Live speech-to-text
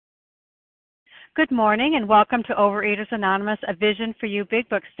Good morning and welcome to Overeaters Anonymous, a Vision for You Big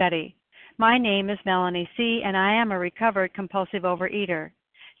Book study. My name is Melanie C. and I am a recovered compulsive overeater.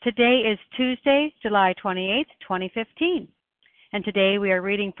 Today is Tuesday, July 28, 2015. And today we are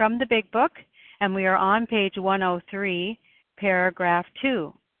reading from the Big Book and we are on page 103, paragraph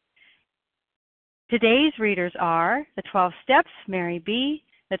 2. Today's readers are the 12 Steps, Mary B.,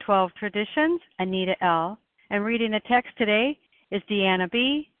 the 12 Traditions, Anita L., and reading the text today is Deanna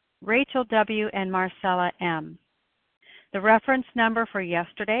B., Rachel W., and Marcella M. The reference number for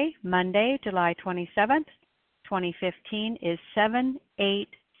yesterday, Monday, July 27th, 2015, is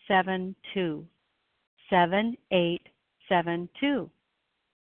 7872. 7872.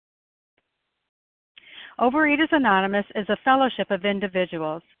 Overeaters Anonymous is a fellowship of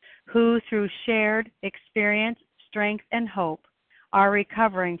individuals who, through shared experience, strength, and hope, are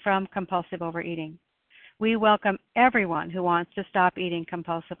recovering from compulsive overeating. We welcome everyone who wants to stop eating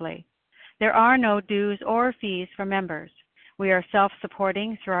compulsively. There are no dues or fees for members. We are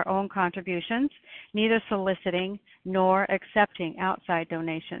self-supporting through our own contributions, neither soliciting nor accepting outside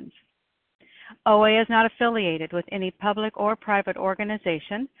donations. OA is not affiliated with any public or private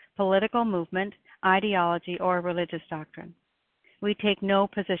organization, political movement, ideology, or religious doctrine. We take no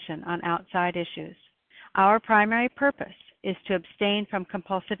position on outside issues. Our primary purpose is to abstain from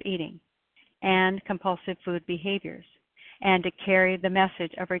compulsive eating and compulsive food behaviors, and to carry the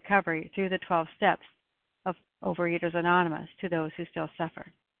message of recovery through the 12 steps of Overeaters Anonymous to those who still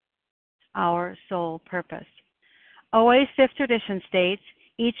suffer. Our sole purpose. OA's fifth tradition states,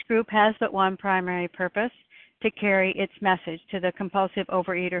 each group has but one primary purpose, to carry its message to the compulsive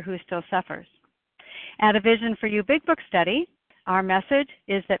overeater who still suffers. At a Vision for You Big Book study, our message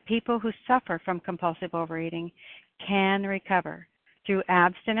is that people who suffer from compulsive overeating can recover through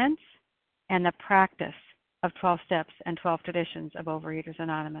abstinence and the practice of 12 Steps and 12 Traditions of Overeaters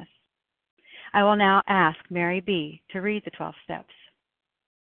Anonymous. I will now ask Mary B. to read the 12 Steps.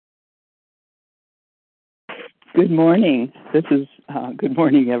 Good morning. Good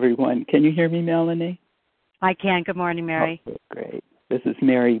morning, everyone. Can you hear me, Melanie? I can. Good morning, Mary. Oh, great. This is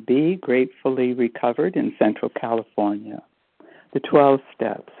Mary B., gratefully recovered in Central California. The 12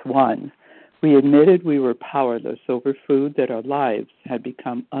 Steps. 1. We admitted we were powerless over food, that our lives had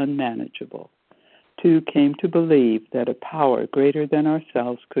become unmanageable. 2. Came to believe that a power greater than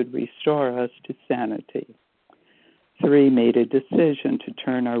ourselves could restore us to sanity. 3. Made a decision to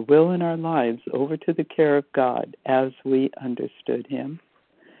turn our will and our lives over to the care of God as we understood Him.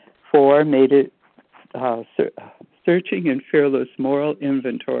 4. Made a searching and fearless moral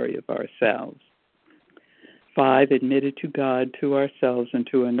inventory of ourselves. 5. Admitted to God, to ourselves, and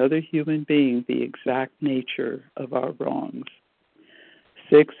to another human being the exact nature of our wrongs.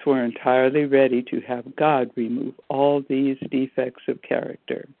 6. Were entirely ready to have God remove all these defects of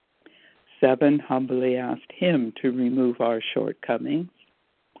character. 7. Humbly asked Him to remove our shortcomings.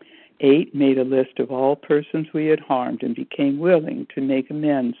 8. Made a list of all persons we had harmed and became willing to make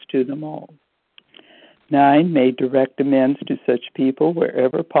amends to them all. 9. Made direct amends to such people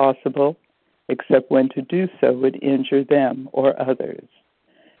wherever possible, except when to do so would injure them or others.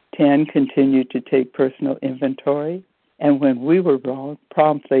 10. Continued to take personal inventory, and when we were wrong,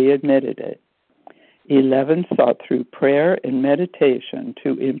 promptly admitted it. 11. Sought through prayer and meditation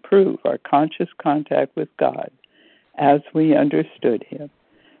to improve our conscious contact with God as we understood Him,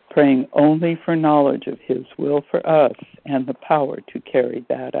 praying only for knowledge of His will for us and the power to carry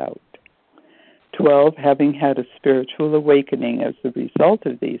that out. 12. Having had a spiritual awakening as the result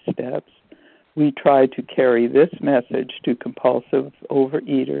of these steps, we try to carry this message to compulsive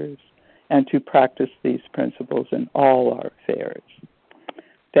overeaters and to practice these principles in all our affairs.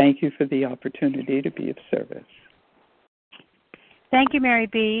 Thank you for the opportunity to be of service. Thank you, Mary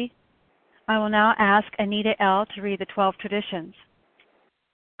B. I will now ask Anita L. to read the 12 Traditions.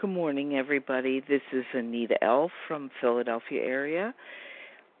 Good morning, everybody. This is Anita L. from Philadelphia area.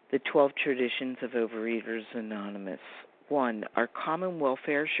 The 12 Traditions of Overeaters Anonymous. 1. Our common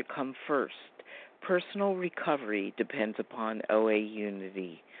welfare should come first. Personal recovery depends upon OA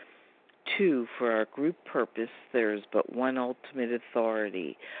unity. 2. For our group purpose, there is but one ultimate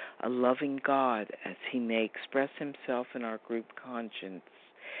authority, a loving God, as He may express Himself in our group conscience.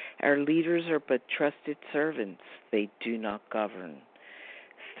 Our leaders are but trusted servants. They do not govern.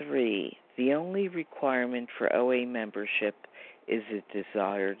 3. The only requirement for OA membership is a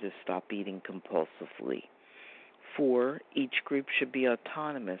desire to stop eating compulsively. 4. Each group should be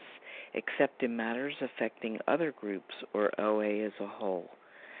autonomous, except in matters affecting other groups or OA as a whole.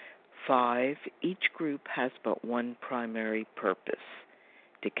 5. Each group has but one primary purpose,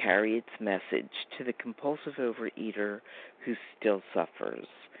 to carry its message to the compulsive overeater who still suffers.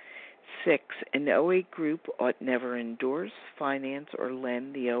 6. An OA group ought never endorse, finance, or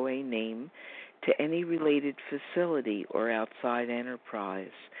lend the OA name to any related facility or outside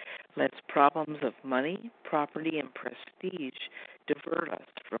enterprise, lest problems of money, property, and prestige divert us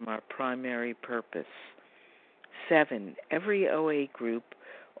from our primary purpose. 7. Every OA group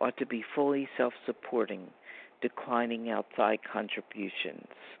ought to be fully self-supporting, declining outside contributions.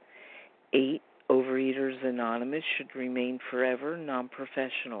 8. Overeaters Anonymous should remain forever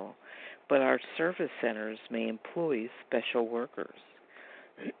non-professional, but our service centers may employ special workers.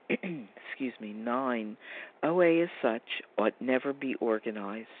 9. OA as such ought never be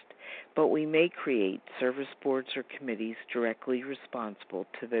organized, but we may create service boards or committees directly responsible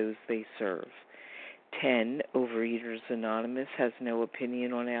to those they serve. 10. Overeaters Anonymous has no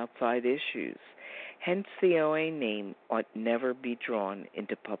opinion on outside issues. Hence, the OA name ought never be drawn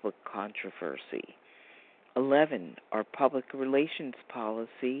into public controversy. 11. Our public relations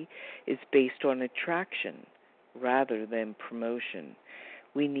policy is based on attraction rather than promotion.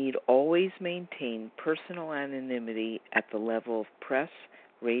 We need always maintain personal anonymity at the level of press,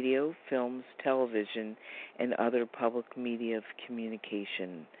 radio, films, television, and other public media of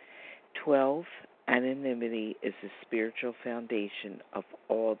communication. 12. Anonymity is the spiritual foundation of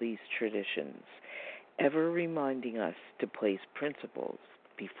all these traditions, ever reminding us to place principles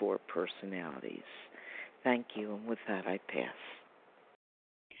before personalities. Thank you, and with that I pass.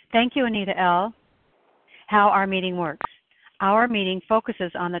 Thank you, Anita L. How our meeting works. Our meeting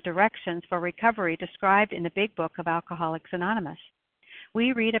focuses on the directions for recovery described in the Big Book of Alcoholics Anonymous.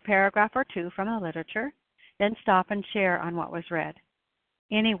 We read a paragraph or two from the literature, then stop and share on what was read.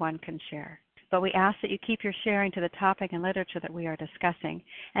 Anyone can share, but we ask that you keep your sharing to the topic and literature that we are discussing,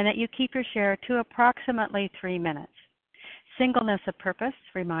 and that you keep your share to approximately 3 minutes. Singleness of purpose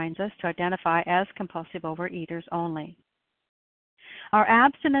reminds us to identify as compulsive overeaters only. Our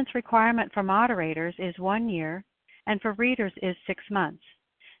abstinence requirement for moderators is 1 year, and for readers is 6 months.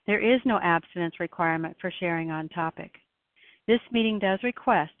 There is no abstinence requirement for sharing on topic. This meeting does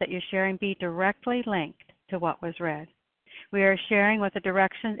request that your sharing be directly linked to what was read. We are sharing what the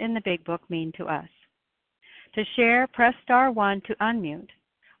directions in the Big Book mean to us. To share, press *1 to unmute.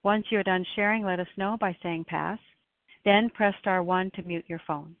 Once you are done sharing, let us know by saying pass. Then press *1 to mute your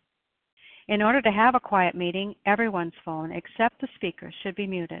phone. In order to have a quiet meeting, everyone's phone except the speaker should be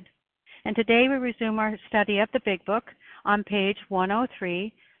muted. And today we resume our study of the Big Book on page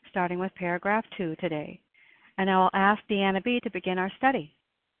 103, starting with paragraph 2 today. And I will ask Deanna B. to begin our study.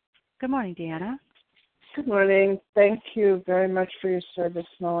 Good morning, Deanna. Good morning. Thank you very much for your service,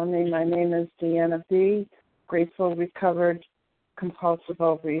 Melanie. My name is Deanna B., grateful, recovered, compulsive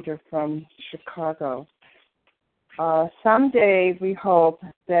overeater from Chicago. Someday we hope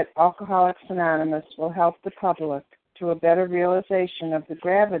that Alcoholics Anonymous will help the public to a better realization of the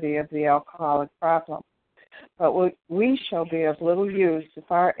gravity of the alcoholic problem. But we shall be of little use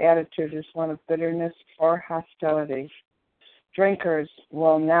if our attitude is one of bitterness or hostility. Drinkers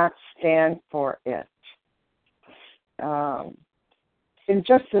will not stand for it. In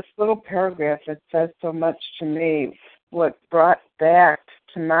just this little paragraph, it says so much to me. What brought back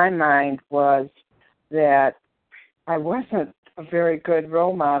to my mind was that I wasn't a very good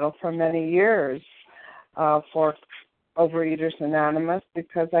role model for many years for Overeaters Anonymous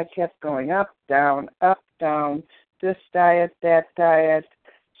because I kept going up, down, this diet, that diet.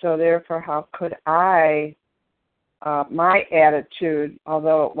 So therefore, how could I, my attitude,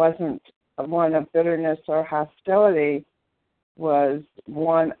 although it wasn't one of bitterness or hostility, was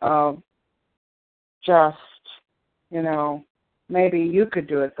one of just, maybe you could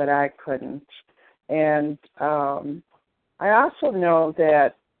do it, but I couldn't. And I also know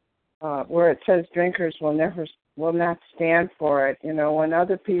that where it says drinkers will not stand for it, when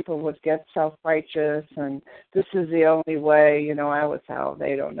other people would get self-righteous and this is the only way, I was out,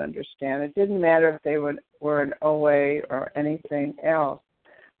 they don't understand. It didn't matter if they were an OA or anything else.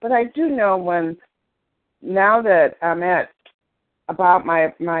 But I do know now that I'm at about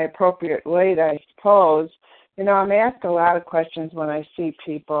my appropriate weight, I suppose, I'm asked a lot of questions when I see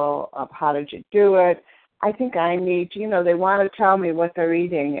people of how did you do it. I think I need, they want to tell me what they're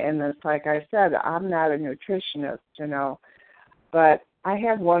eating, and it's like I said, I'm not a nutritionist, but I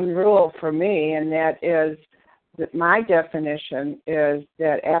have one rule for me, and that is that my definition is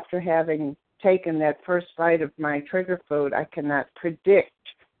that after having taken that first bite of my trigger food, I cannot predict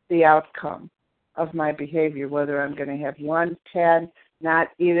the outcome of my behavior, whether I'm going to have 1, 10, not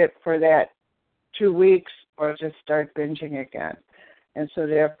eat it for that 2 weeks, or just start binging again. And so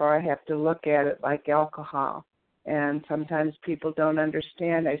therefore I have to look at it like alcohol. And sometimes people don't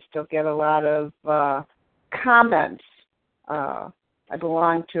understand. I still get a lot of comments I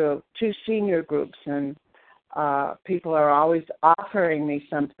belong to 2 senior groups, and people are always offering me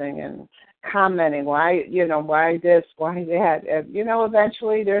something and commenting, why this, why that. And,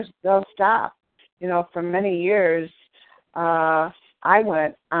 eventually they'll stop. For many years, I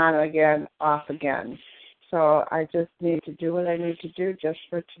went on again, off again. So I just need to do what I need to do just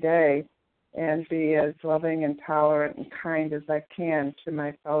for today and be as loving and tolerant and kind as I can to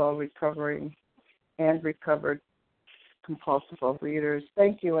my fellow recovering and recovered compulsive overeaters.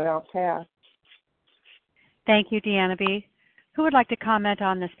 Thank you, and I'll pass. Thank you, Deanna B. Who would like to comment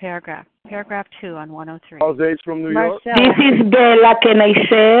on this paragraph? Paragraph 2 on 103. Charles H. from New York. Marcella. This is Bella. Can I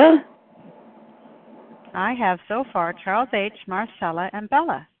share? I have so far Charles H., Marcella, and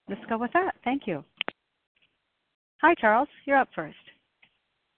Bella. Let's go with that. Thank you. Hi, Charles. You're up first.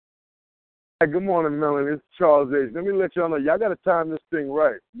 Hi, good morning, Melanie. It's Charles H. Let me let y'all know, y'all got to time this thing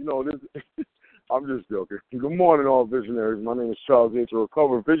right. This. I'm just joking. Good morning, all visionaries. My name is Charles H., a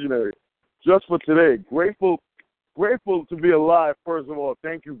recovered visionary. Just for today, grateful to be alive, first of all.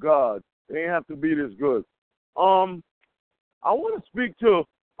 Thank you, God. It ain't have to be this good. I want to speak to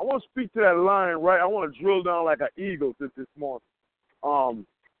that line, right? I want to drill down like an eagle this morning.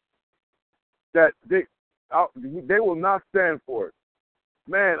 That they will not stand for it.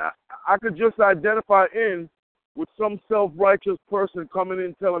 Man, I could just identify in with some self-righteous person coming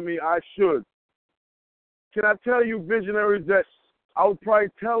in telling me I should. Can I tell you, visionaries, that I would probably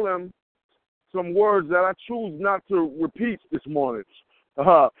tell them some words that I choose not to repeat this morning.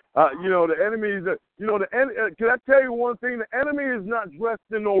 The enemy is, can I tell you one thing? The enemy is not dressed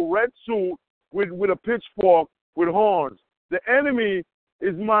in no red suit with a pitchfork with horns. The enemy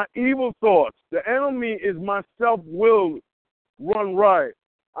is my evil thoughts. The enemy is my self-will run riot.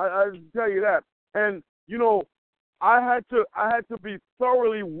 I tell you that. And, I had to be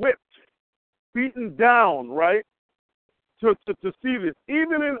thoroughly whipped, beaten down, right, to see this.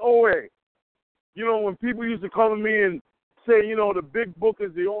 Even in OA, when people used to come to me and say, the big book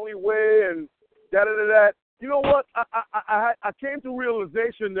is the only way and da-da-da-da. You know what? I came to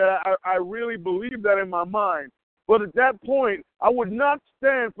realization that I really believed that in my mind. But at that point, I would not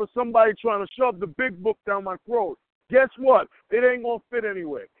stand for somebody trying to shove the big book down my throat. Guess what? It ain't going to fit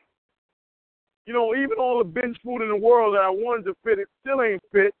anyway. Even all the binge food in the world that I wanted to fit, it still ain't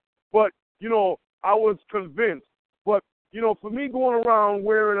fit. But, I was convinced. But, for me going around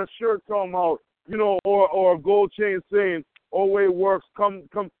wearing a shirt talking about, or a gold chain saying, OA works, come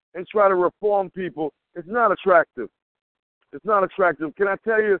and try to reform people, it's not attractive. It's not attractive. Can I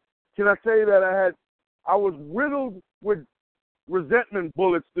tell you that I was riddled with resentment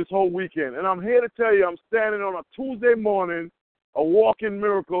bullets this whole weekend. And I'm here to tell you, I'm standing on a Tuesday morning, a walking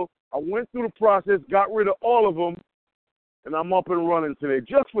miracle. I went through the process, got rid of all of them, and I'm up and running today,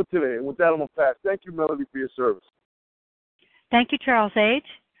 just for today. And with that, I'm going to pass. Thank you, Melody, for your service. Thank you, Charles H.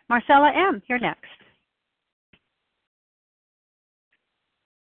 Marcella M., you're next.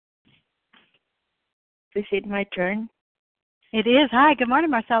 Is it my turn? It is. Hi. Good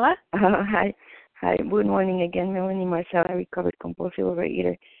morning, Marcella. Hi. Good morning again, Melanie. Marcella, recovered compulsive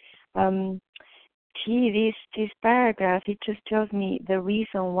overeater. This paragraph, it just tells me the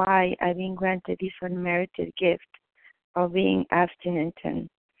reason why I've been granted this unmerited gift of being abstinent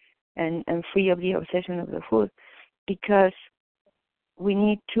and free of the obsession of the food, because we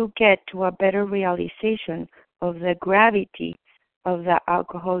need to get to a better realization of the gravity of the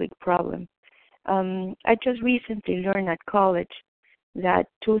alcoholic problem. I just recently learned at college that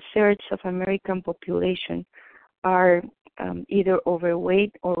 2/3 of American population are either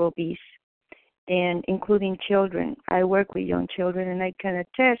overweight or obese, and including children. I work with young children, and I can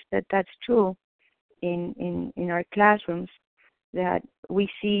attest that that's true in our classrooms, that we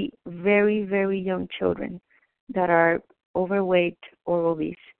see very, very young children that are overweight or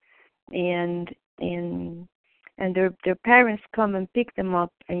obese, and their parents come and pick them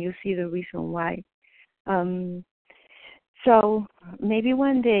up, and you see the reason why. So maybe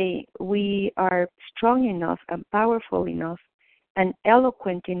one day we are strong enough and powerful enough and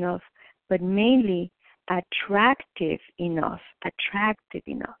eloquent enough, but mainly attractive enough,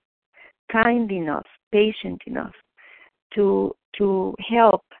 kind enough, patient enough to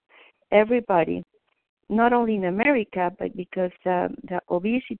help everybody, not only in America, but because the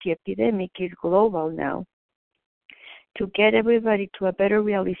obesity epidemic is global now, to get everybody to a better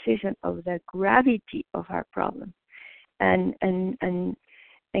realization of the gravity of our problem. And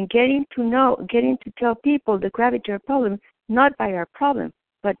getting to tell people the gravity of our problem, not by our problem,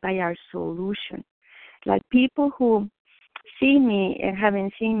 but by our solution. Like people who see me and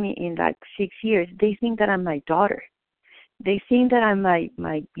haven't seen me in like 6 years, they think that I'm my daughter. They think that I'm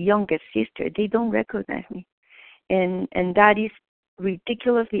my youngest sister. They don't recognize me. And that is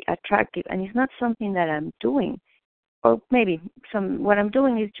ridiculously attractive, and it's not something that I'm doing. Or maybe what I'm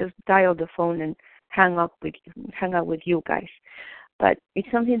doing is just dial the phone and hang out with you guys. But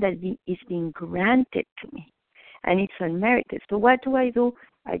it's something that is being granted to me, and it's unmerited. So what do?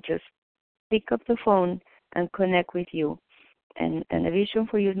 I just pick up the phone and connect with you. And A Vision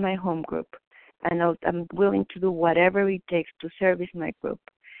for You is my home group. And I'm willing to do whatever it takes to service my group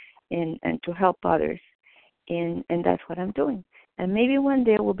and to help others. And that's what I'm doing. And maybe one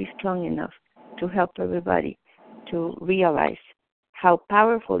day we'll be strong enough to help everybody to realize how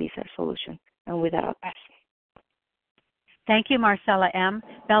powerful is our solution. And with that, I'll pass. Thank you, Marcella M.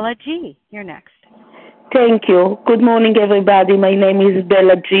 Bella G., you're next. Thank you. Good morning, everybody. My name is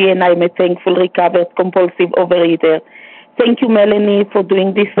Bella G., and I'm a thankful recovered compulsive overeater. Thank you, Melanie, for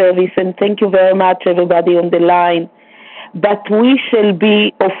doing this service, and thank you very much, everybody on the line. But we shall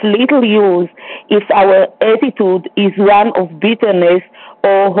be of little use if our attitude is one of bitterness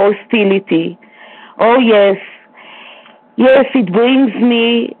or hostility. Oh, yes. Yes, it brings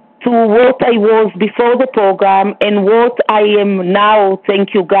me to what I was before the program and what I am now,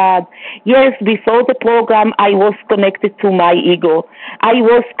 thank you, God. Yes, before the program, I was connected to my ego. I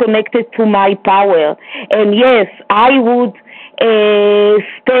was connected to my power. And yes, I would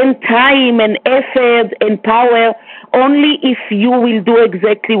spend time and effort and power only if you will do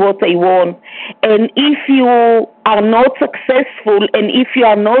exactly what I want. And if you are not successful, and if you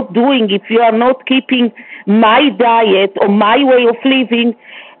are not doing, if you are not keeping my diet or my way of living,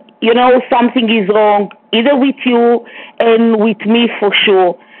 something is wrong, either with you and with me for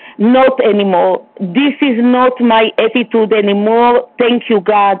sure. Not anymore. This is not my attitude anymore. Thank you,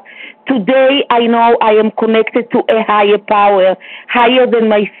 God. Today, I know I am connected to a higher power, higher than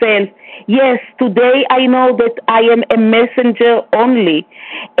myself. Yes, today I know that I am a messenger only,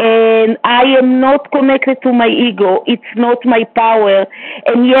 and I am not connected to my ego. It's not my power.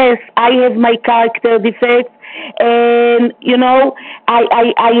 And yes, I have my character defects, and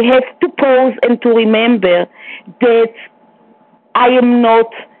I have to pause and to remember that I am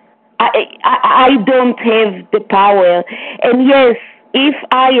not. I don't have the power. And yes, if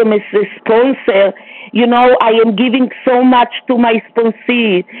I am a sponsor, I am giving so much to my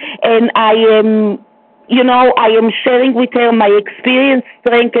sponsee, and I am sharing with her my experience,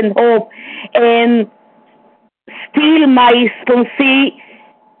 strength, and hope, and still my sponsee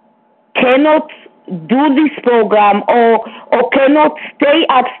cannot do this program or cannot stay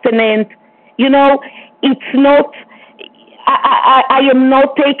abstinent. It's not. I am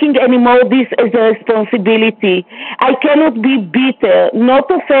not taking anymore this as a responsibility. I cannot be bitter, not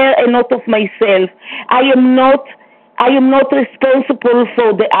of her and not of myself. I am not responsible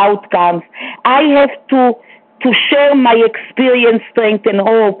for the outcomes. I have to share my experience, strength, and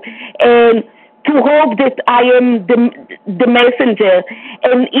hope, and to hope that I am the messenger.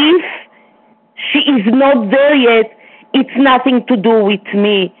 And if she is not there yet, it's nothing to do with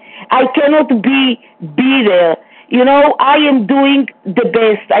me. I cannot be there. I am doing the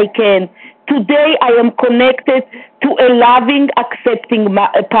best I can. Today I am connected to a loving, accepting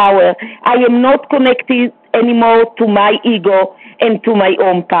power. I am not connected anymore to my ego and to my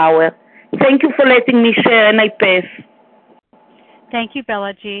own power. Thank you for letting me share, and I pass. Thank you,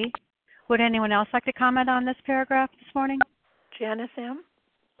 Bella G. Would anyone else like to comment on this paragraph this morning? Janice M.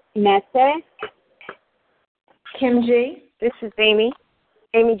 Nessa. Kim G. This is Amy.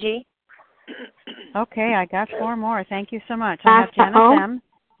 Amy G. Okay, I got 4 more. Thank you so much. I have Janice M.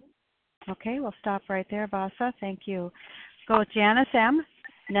 Okay, we'll stop right there, Vasa. Thank you. Go with Janice M.,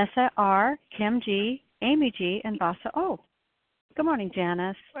 Nessa R., Kim G., Amy G., and Vasa O. Good morning,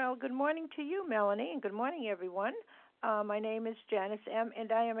 Janice. Well, good morning to you, Melanie, and good morning, everyone. My name is Janice M.,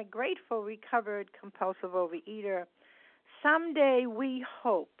 and I am a grateful, recovered, compulsive overeater. Someday we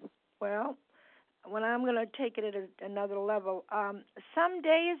hope. Well, when I'm going to take it at another level,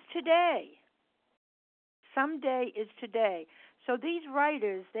 someday is today. Someday is today. So these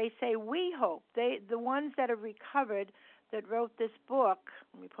writers, they say we hope. The ones that are recovered, that wrote this book,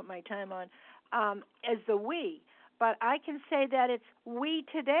 let me put my time on, as the we. But I can say that it's we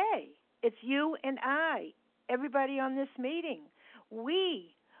today. It's you and I, everybody on this meeting.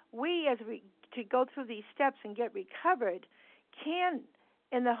 We as we to go through these steps and get recovered can,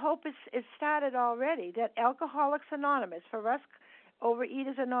 and the hope is started already, that Alcoholics Anonymous, for us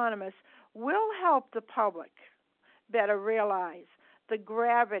Overeaters Anonymous, will help the public better realize the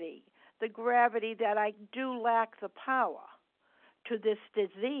gravity that I do lack the power to this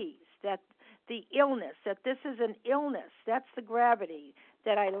disease, that the illness, that this is an illness. That's the gravity,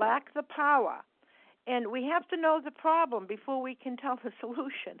 that I lack the power. And we have to know the problem before we can tell the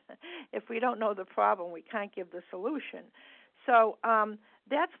solution. If we don't know the problem, we can't give the solution. So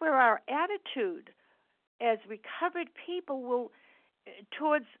that's where our attitude as recovered people will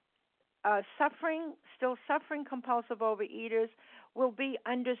towards still suffering compulsive overeaters will be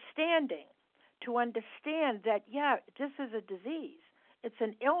understanding, to understand that, yeah, this is a disease. It's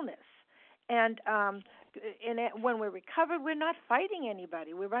an illness. And when we're recovered, we're not fighting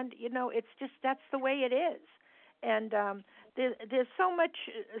anybody. It's just that's the way it is. And there's so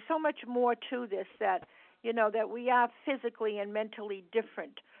much more to this that we are physically and mentally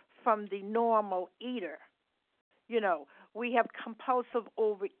different from the normal eater. We have compulsive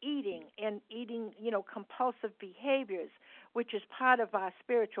overeating and eating, compulsive behaviors, which is part of our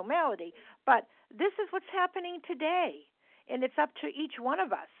spiritual malady. But this is what's happening today, and it's up to each one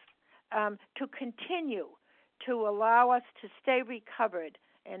of us to continue to allow us to stay recovered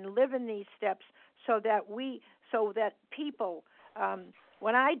and live in these steps, so that people,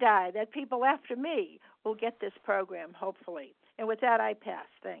 when I die, that people after me will get this program, hopefully. And with that, I pass.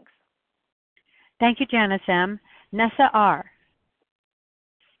 Thanks. Thank you, Janice M. Nessa R.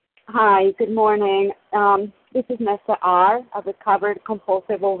 Hi, good morning. This is Nessa R., a recovered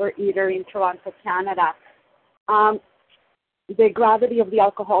compulsive overeater in Toronto, Canada. The gravity of the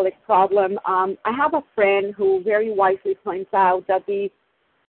alcoholic problem, I have a friend who very wisely points out that the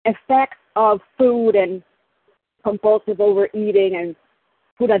effects of food and compulsive overeating and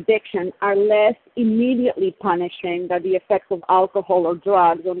food addiction are less immediately punishing than the effects of alcohol or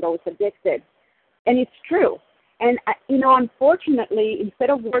drugs on those addicted. And it's true. And, unfortunately, instead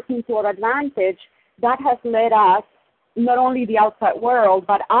of working to our advantage, that has led us, not only the outside world,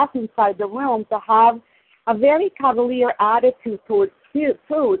 but us inside the room, to have a very cavalier attitude towards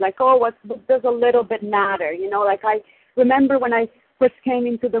food. Like, what does a little bit matter? Like I remember when I first came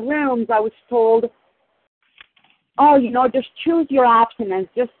into the rooms, I was told, just choose your abstinence.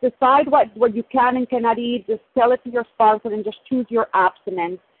 Just decide what you can and cannot eat. Just tell it to your sponsor and just choose your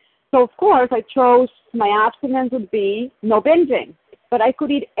abstinence. So, of course, I chose my abstinence would be no binging. But I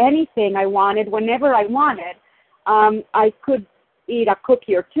could eat anything I wanted whenever I wanted. I could eat a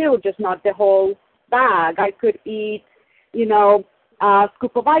cookie or two, just not the whole bag. I could eat, a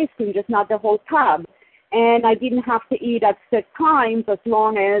scoop of ice cream, just not the whole tub. And I didn't have to eat at set times as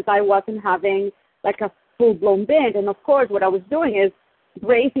long as I wasn't having like a full-blown binge. And, of course, what I was doing is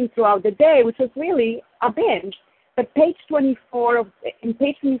grazing throughout the day, which was really a binge. But page 24 of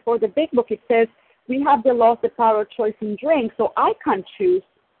the big book, it says, we have the loss, the power of choice in drink, so I can't choose,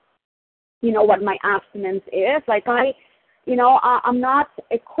 what my abstinence is. Like I'm not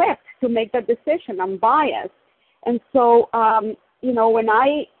equipped to make that decision. I'm biased. And so, when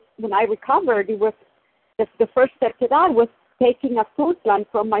I recovered, it was the first step to that was taking a food plan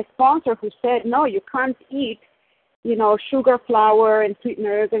from my sponsor, who said, no, you can't eat, sugar, flour, and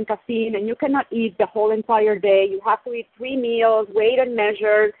sweeteners and caffeine, and you cannot eat the whole entire day. You have to eat 3 meals, weighed and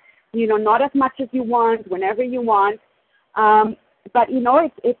measured, not as much as you want, whenever you want. But,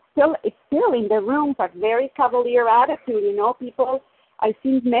 it's still in the rooms a very cavalier attitude. I've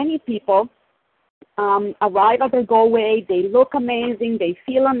seen many people arrive at their goal weight. They look amazing. They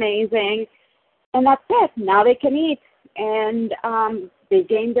feel amazing. And that's it. Now they can eat. And they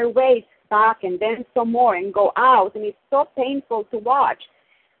gain their weight back and then some more and go out. And it's so painful to watch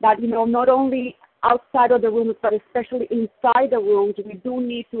that, not only outside of the rooms, but especially inside the rooms, we do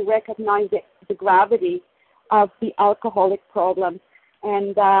need to recognize the gravity of the alcoholic problem.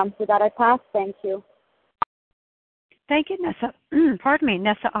 And with that, I pass. Thank you. Thank you, Nessa. Pardon me,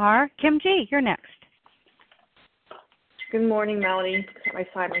 Nessa R. Kim G., you're next. Good morning, Melody. Got my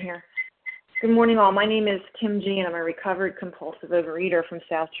sign right here. Good morning, all. My name is Kim G., and I'm a recovered compulsive overeater from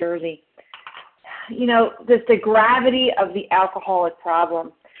South Jersey. The gravity of the alcoholic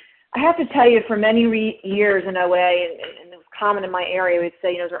problem. I have to tell you, for many years in OA, and it was common in my area, we'd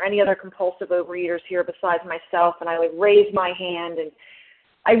say, is there any other compulsive overeaters here besides myself? And I would raise my hand. And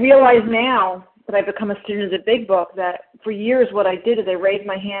I realize now that I've become a student of the Big Book that for years what I did is I raised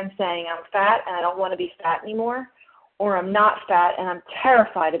my hand saying I'm fat and I don't want to be fat anymore, or I'm not fat and I'm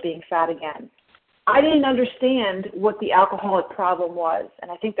terrified of being fat again. I didn't understand what the alcoholic problem was.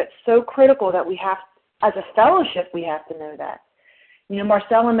 And I think that's so critical that we have, as a fellowship, we have to know that.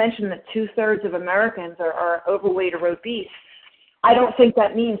 Marcella mentioned that 2/3 of Americans are overweight or obese. I don't think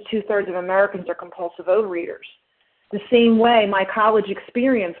that means 2/3 of Americans are compulsive overeaters. The same way my college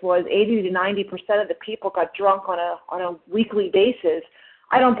experience was 80 to 90% of the people got drunk on a weekly basis.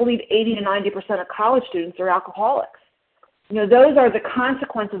 I don't believe 80 to 90% of college students are alcoholics. Those are the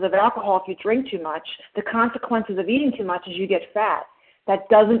consequences of alcohol if you drink too much. The consequences of eating too much is you get fat. That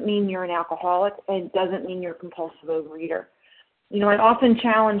doesn't mean you're an alcoholic, and it doesn't mean you're a compulsive overeater. I often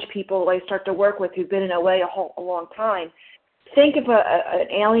challenge people I start to work with who've been in OA a long time. Think if an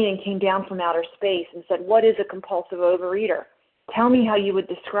alien came down from outer space and said, what is a compulsive overeater? Tell me how you would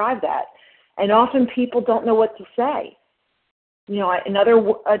describe that. And often people don't know what to say. You know, another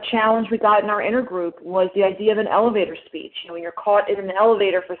challenge we got in our intergroup was the idea of an elevator speech. You know, when you're caught in an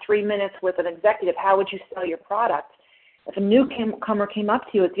elevator for 3 minutes with an executive, how would you sell your product? If a newcomer came up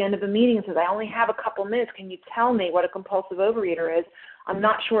to you at the end of a meeting and says, I only have a couple minutes, can you tell me what a compulsive overeater is? I'm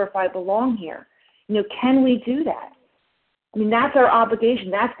not sure if I belong here. You know, can we do that? I mean, that's our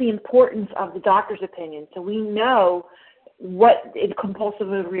obligation. That's the importance of the doctor's opinion. So we know what a compulsive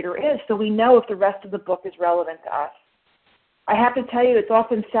overeater is, so we know if the rest of the book is relevant to us. I have to tell you, it's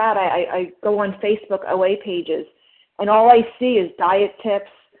often sad. I go on Facebook OA pages, and all I see is diet tips.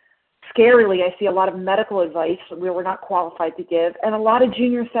 Scarily, I see a lot of medical advice where we're not qualified to give, and a lot of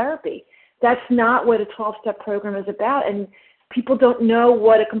junior therapy. That's not what a 12-step program is about, and people don't know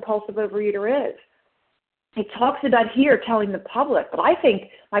what a compulsive overeater is. It talks about here telling the public, but I think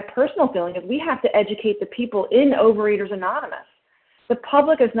my personal feeling is we have to educate the people in Overeaters Anonymous. The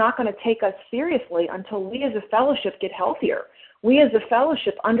public is not going to take us seriously until we as a fellowship get healthier. We as a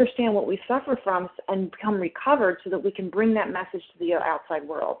fellowship understand what we suffer from and become recovered so that we can bring that message to the outside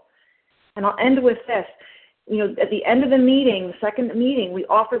world. And I'll end with this. You know, at the end of the meeting, the second meeting, we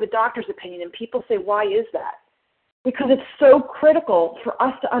offer the doctor's opinion, and people say, why is that? Because it's so critical for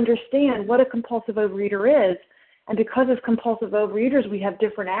us to understand what a compulsive overeater is. And because as compulsive overeaters we have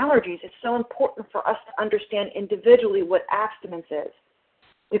different allergies, it's so important for us to understand individually what abstinence is.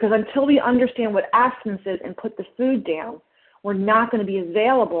 Because until we understand what abstinence is and put the food down, we're not going to be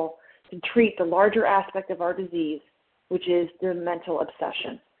available to treat the larger aspect of our disease, which is the mental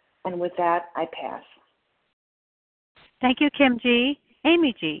obsession. And with that, I pass. Thank you, Kim G.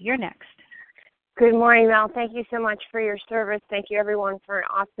 Amy G., you're next. Good morning, Mel. Thank you so much for your service. Thank you, everyone, for an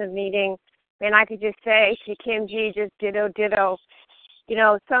awesome meeting. And I could just say to Kim G., just ditto, ditto. You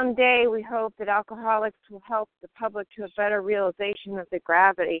know, someday we hope that alcoholics will help the public to a better realization of the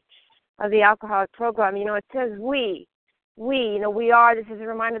gravity of the alcoholic program. You know, it says we, you know, we are, this is a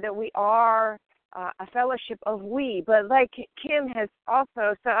reminder that we are a fellowship of we. But like Kim has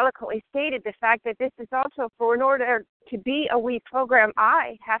also so eloquently stated, the fact that this is also for, in order to be a we program,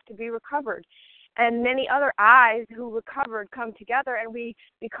 I have to be recovered. And many other I's who recovered come together and we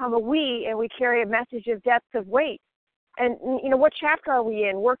become a we, and we carry a message of depth of weight. And, you know, what chapter are we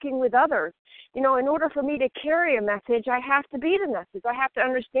in? Working with others. You know, in order for me to carry a message, I have to be the message. I have to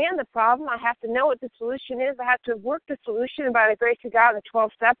understand the problem. I have to know what the solution is. I have to work the solution. And by the grace of God, the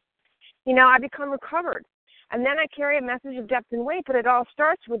 12 steps, you know, I become recovered. And then I carry a message of depth and weight, but it all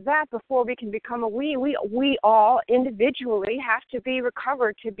starts with that before we can become a we. We all individually have to be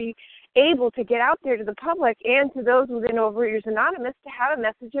recovered to be able to get out there to the public and to those within Overeaters Anonymous to have a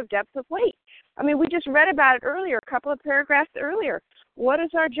message of depth of weight. I mean, we just read about it earlier, a couple of paragraphs earlier. What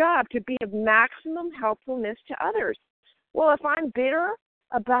is our job? To be of maximum helpfulness to others. Well, if I'm bitter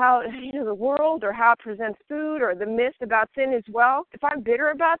about, you know, the world or how it presents food or the myth about sin as well, if I'm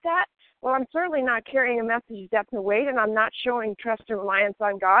bitter about that, well, I'm certainly not carrying a message of depth and weight, and I'm not showing trust and reliance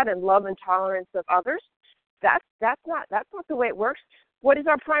on God and love and tolerance of others. That's not the way it works. What is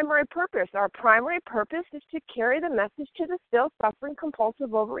our primary purpose? Our primary purpose is to carry the message to the still suffering compulsive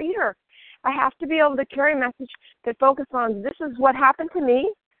overeater. I have to be able to carry a message that focuses on this is what happened to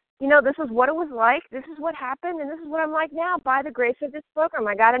me. You know, this is what it was like. This is what happened, and this is what I'm like now by the grace of this program.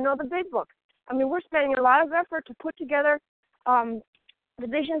 I got to know the big book. I mean, we're spending a lot of effort to put together the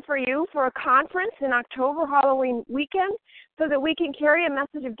Vision for You for a conference in October, Halloween weekend, so that we can carry a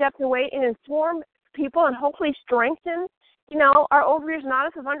message of depth and weight and inform people and hopefully strengthen, you know, our Overeaters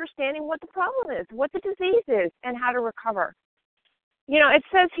Anonymous of understanding what the problem is, what the disease is, and how to recover. You know, it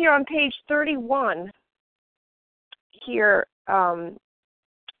says here on page 31, here,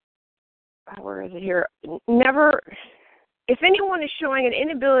 where is it here? Never, if anyone is showing an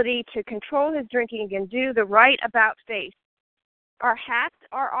inability to control his drinking and do the right about face, our hats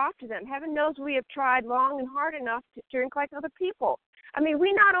are off to them. Heaven knows we have tried long and hard enough to drink like other people. I mean,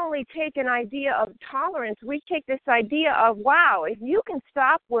 we not only take an idea of tolerance, we take this idea of, wow, if you can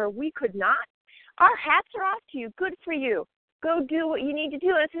stop where we could not, our hats are off to you. Good for you. Go do what you need to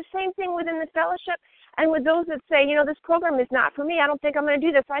do. And it's the same thing within the fellowship and with those that say, you know, this program is not for me. I don't think I'm going to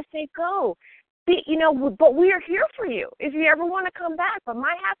do this. I say, go. You know, but we are here for you if you ever want to come back. But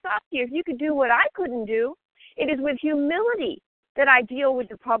my hat's off to you. If you could do what I couldn't do, it is with humility that I deal with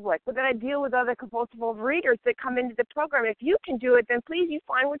the public, that I deal with other compulsive overeaters that come into the program. If you can do it, then please, you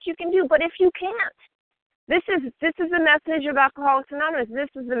find what you can do. But if you can't, this is the message of Alcoholics Anonymous. This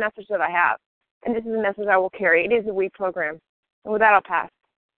is the message that I have, and this is the message I will carry. It is a we program. And with that, I'll pass.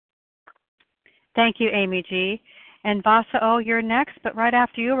 Thank you, Amy G. And Vasa O, you're next, but right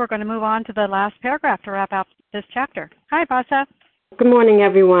after you, we're going to move on to the last paragraph to wrap up this chapter. Hi, Vasa. Good morning,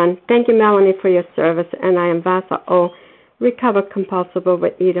 everyone. Thank you, Melanie, for your service. And I am Vasa O, recovered compulsive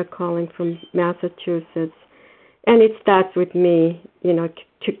overeater calling from Massachusetts. And it starts with me,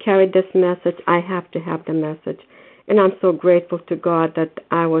 to carry this message, I have to have the message. And I'm so grateful to God that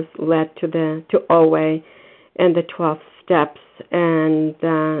I was led to OA and the 12 steps. And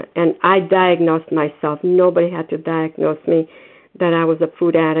I diagnosed myself. Nobody had to diagnose me that I was a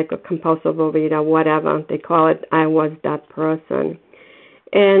food addict or compulsive overeater, whatever they call it. I was that person.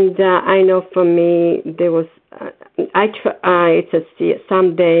 And I know for me, there was, it's a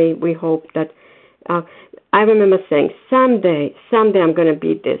someday we hope that, I remember saying, someday I'm going to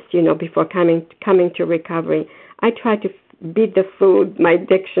beat this, before coming to recovery. I tried to beat the food, my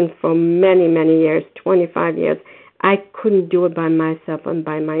addiction, for many, many years, 25 years. I couldn't do it by myself and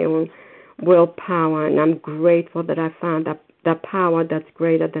by my own willpower, and I'm grateful that I found the power that's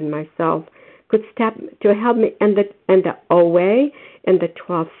greater than myself could step to help me, and the OA and the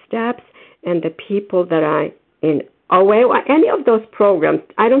 12 steps and the people that I in OA or any of those programs.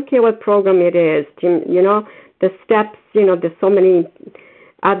 I don't care what program it is. The steps. There's so many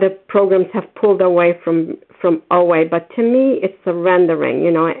other programs have pulled away from OA, but to me, it's surrendering.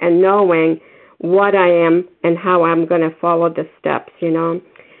 And knowing what I am and how I'm going to follow the steps.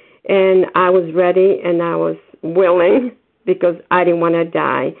 And I was ready and I was willing because I didn't want to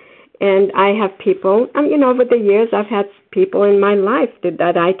die. And I have people, over the years, I've had people in my life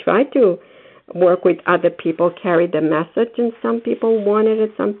that I tried to work with other people, carry the message, and some people wanted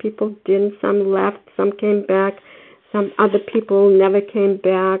it, some people didn't, some left, some came back, some other people never came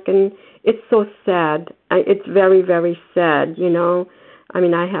back, and it's so sad. It's very, very sad,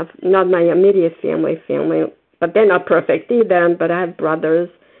 I have not my immediate family, but they're not perfect either, but I have brothers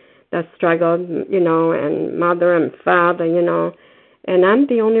that struggled, and mother and father, and I'm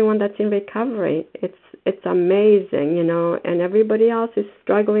the only one that's in recovery. It's amazing, and everybody else is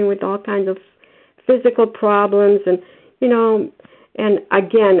struggling with all kinds of physical problems, and and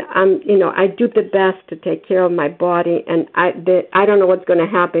again, I do the best to take care of my body, and I don't know what's going to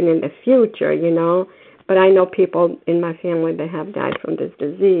happen in the future, but I know people in my family that have died from this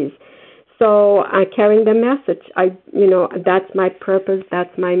disease. So carrying the message, that's my purpose,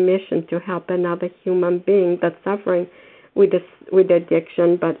 that's my mission, to help another human being that's suffering with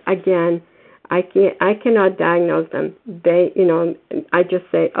addiction. But again, I cannot diagnose them. I just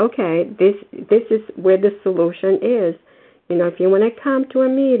say, okay, this is where the solution is. If you want to come to a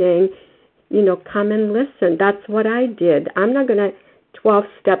meeting, come and listen. That's what I did. I'm not going to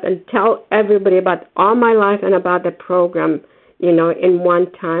 12-step and tell everybody about all my life and about the program, in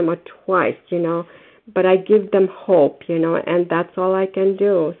one time or twice, but I give them hope, and that's all I can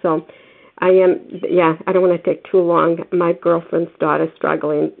do. So I don't want to take too long. My girlfriend's daughter is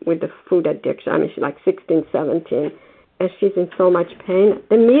struggling with the food addiction. She's like 16, 17, and she's in so much pain.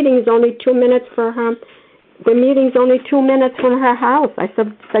 The meeting is only 2 minutes for her. The meeting's only 2 minutes from her house. I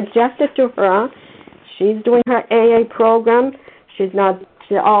suggested to her, she's doing her AA program.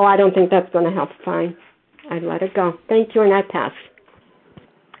 I don't think that's going to help. Fine. I'd let her go. Thank you, and I pass.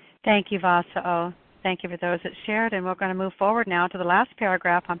 Thank you, Vasa O. Thank you for those that shared, and we're going to move forward now to the last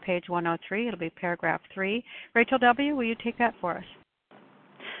paragraph on page 103. It'll be paragraph 3. Rachel W., will you take that for us?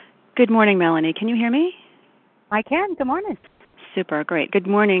 Good morning, Melanie. Can you hear me? I can. Good morning. Super, great. Good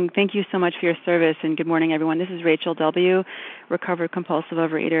morning. Thank you so much for your service, and good morning, everyone. This is Rachel W., recovered compulsive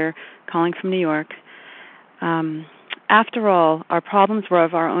overeater, calling from New York. After all, our problems were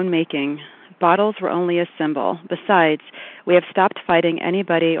of our own making. Bottles were only a symbol. Besides, we have stopped fighting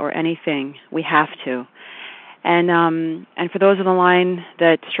anybody or anything. We have to. And for those on the line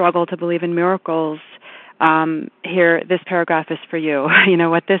that struggle to believe in miracles, here, this paragraph is for you.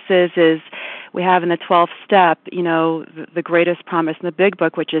 What this is we have in the 12th step, the greatest promise in the Big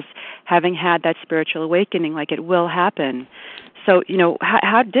Book, which is having had that spiritual awakening, like it will happen. So,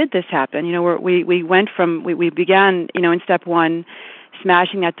 how did this happen? We went from, we began, in step 1,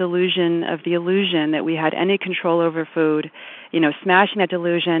 smashing that delusion of the illusion that we had any control over food, smashing that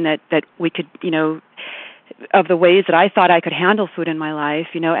delusion that we could, of the ways that I thought I could handle food in my life,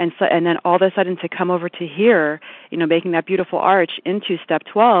 and then all of a sudden to come over to here, making that beautiful arch into step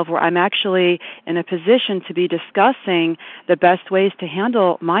 12, where I'm actually in a position to be discussing the best ways to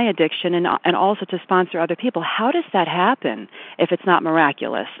handle my addiction and also to sponsor other people. How does that happen if it's not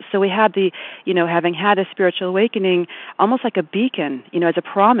miraculous? So we had the, having had a spiritual awakening, almost like a beacon, as a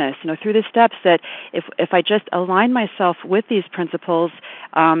promise, through the steps that if I just align myself with these principles,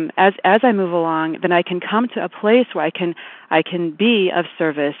 as I move along, then I can come to a place where I can be of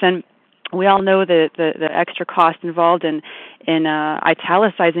service. And we all know the extra cost involved in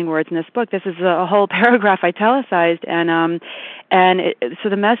italicizing words in this book. This is a whole paragraph italicized, so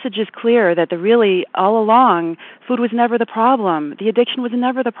the message is clear that really all along food was never the problem. The addiction was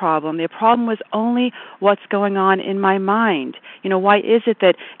never the problem. The problem was only what's going on in my mind. Why is it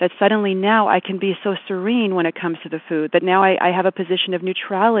that suddenly now I can be so serene when it comes to the food, that now I have a position of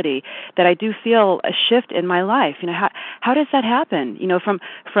neutrality, that I do feel a shift in my life? How does that happen?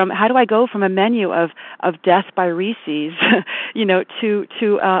 From how do I go from a menu of death by Reese's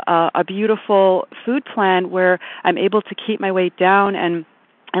to a beautiful food plan where I'm able to keep my weight down and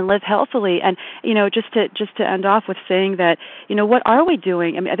live healthily? And just to end off with saying that what are we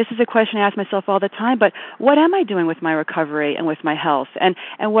doing? I mean, this is a question I ask myself all the time, but what am I doing with my recovery and with my health? And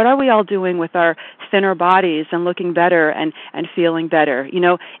what are we all doing with our thinner bodies and looking better and feeling better?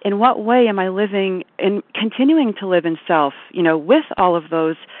 In what way am I living and continuing to live in self, with all of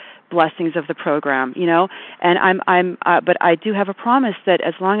those blessings of the program, and but I do have a promise that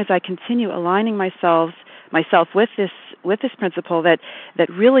as long as I continue aligning myself with this principle, that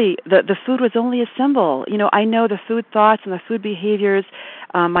really the food was only a symbol. I know the food thoughts and the food behaviors,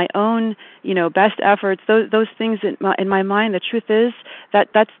 my own best efforts, those things in my mind. The truth is that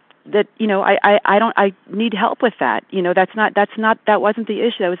I need help with that. That wasn't the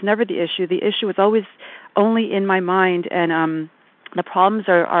issue. That was never the issue. The issue was always only in my mind, and the problems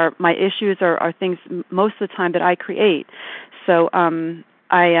are my issues are things most of the time that I create. So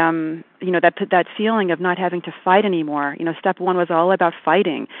that feeling of not having to fight anymore. Step one was all about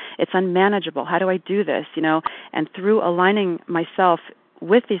fighting. It's unmanageable. How do I do this? And through aligning myself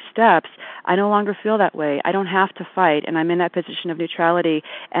with these steps, I no longer feel that way. I don't have to fight, and I'm in that position of neutrality.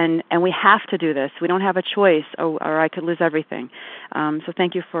 And we have to do this. We don't have a choice, or I could lose everything. So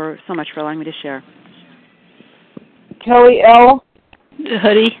thank you so much for allowing me to share. Kelly L.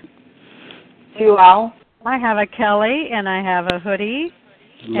 Hoodie. Dual. I have a Kelly and I have a Hoodie.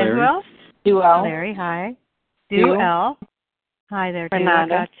 Larry. And who else? Dual. Larry, hi. Dual. Hi there, Dual. I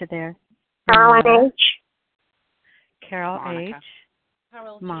got you there. Carolyn H. Carol Monica. H.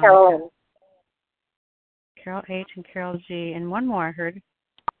 Monica. Carolyn. Carol H. and Carol G. And one more I heard.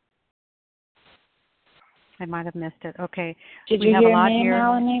 I might have missed it. Okay. Did we you have hear a lot me, here.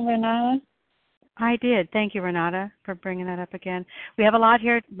 Melanie, Renata? I did. Thank you, Renata, for bringing that up again. We have a lot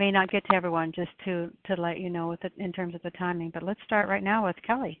here. May not get to everyone, just to let you know in terms of the timing. But let's start right now with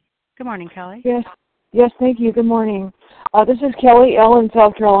Kelly. Good morning, Kelly. Yes, thank you. Good morning. This is Kelly L. in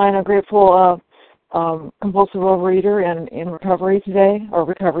South Carolina, grateful compulsive overeater and in recovery today, or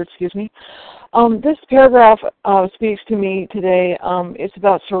recovered, excuse me. This paragraph speaks to me today. It's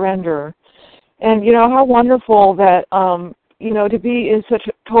about surrender. And, how wonderful that, to be in such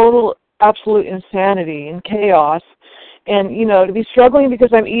total absolute insanity and chaos, and to be struggling because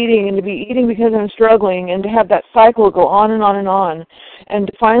I'm eating, and to be eating because I'm struggling, and to have that cycle go on and on and on, and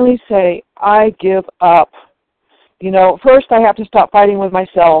to finally say, I give up. First I have to stop fighting with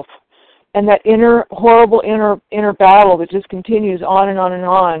myself, and that horrible inner battle that just continues on and on and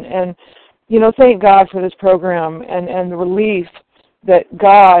on. And thank God for this program and the relief that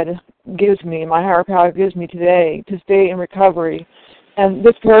God gives me, my higher power gives me today to stay in recovery. And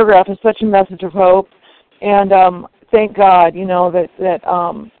this paragraph is such a message of hope. And thank God, that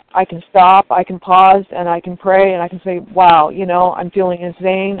I can stop, I can pause, and I can pray, and I can say, wow, I'm feeling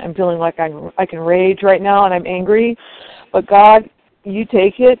insane. I'm feeling like I can rage right now, and I'm angry. But God, you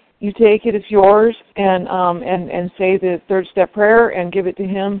take it. You take it. It's yours. And say the third step prayer and give it to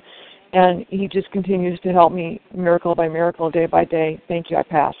Him. And He just continues to help me miracle by miracle, day by day. Thank you. I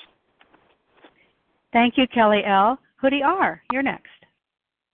pass. Thank you, Kelly L. Hoodie R., you're next.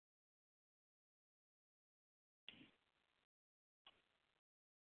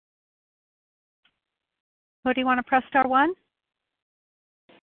 Who do you want to press star one?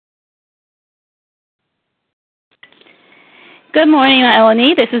 Good morning,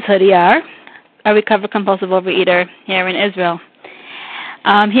 Eleni. This is Hoodie R., a recovered compulsive overeater here in Israel.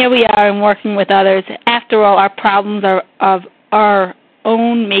 Here we are and working with others. After all, our problems are of our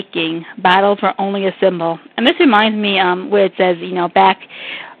own making. Battles were only a symbol. And this reminds me where it says, back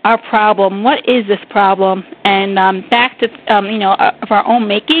our problem. What is this problem? And back to, of our own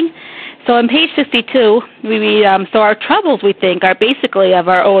making. So on page 62, we read, so our troubles, we think, are basically of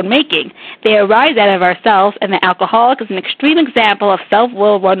our own making. They arise out of ourselves, and the alcoholic is an extreme example of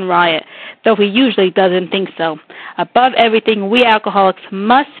self-will run riot, though he usually doesn't think so. Above everything, we alcoholics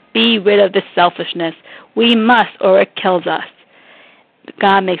must be rid of this selfishness. We must, or it kills us.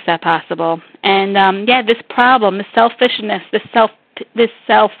 God makes that possible. And, this problem, this selfishness, this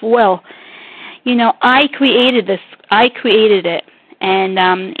self-will, I created this. I created it. And,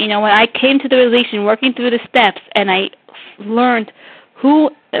 when I came to the realization, working through the steps, and I learned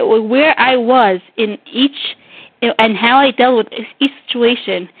where I was in each, and how I dealt with each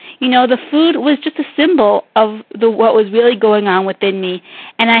situation. The food was just a symbol of what was really going on within me,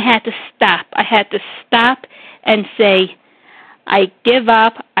 and I had to stop. I had to stop and say, I give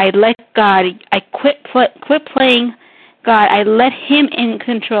up. I let God. I quit playing God. I let Him in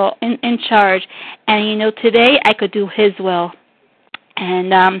control, in charge. And today I could do His will.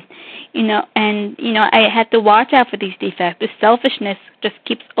 And I had to watch out for these defects. The selfishness just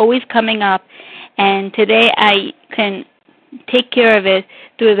keeps always coming up. And today I can take care of it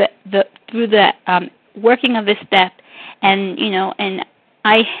through the working of this step, and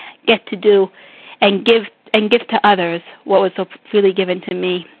I get to do and give to others what was so freely given to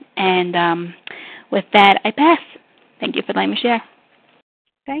me. And with that, I pass. Thank you for letting me share.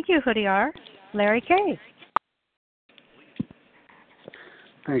 Thank you, Hoodie R. Larry K.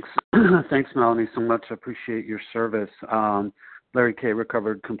 Thanks. Thanks, Melanie, so much. I appreciate your service. Larry K.,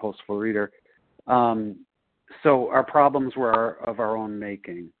 recovered compulsive reader. So our problems were of our own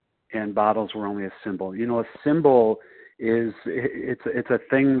making, and bottles were only a symbol. A symbol is it's a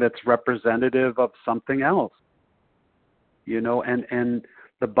thing that's representative of something else. And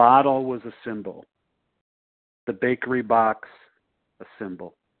the bottle was a symbol. The bakery box, a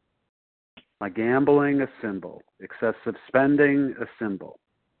symbol. My gambling, a symbol. Excessive spending, a symbol.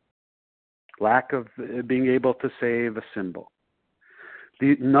 Lack of being able to save, a symbol.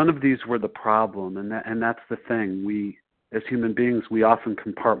 None of these were the problem, and that's the thing. We, as human beings, we often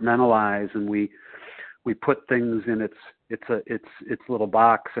compartmentalize, and we put things in its little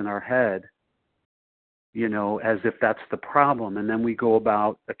box in our head, as if that's the problem, and then we go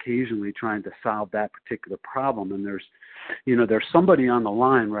about occasionally trying to solve that particular problem. And there's somebody on the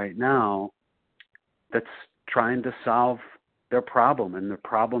line right now that's trying to solve their problem, and their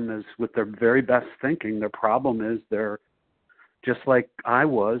problem is, with their very best thinking, their problem is they're just like I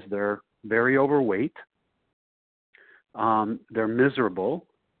was. They're very overweight. They're miserable,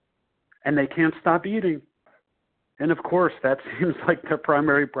 and they can't stop eating. And of course, that seems like their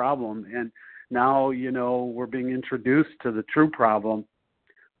primary problem. And now, we're being introduced to the true problem: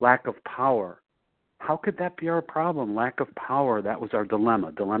 lack of power. How could that be our problem? Lack of power. That was our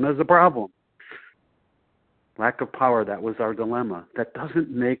dilemma. Dilemma is a problem. Lack of power. That was our dilemma. That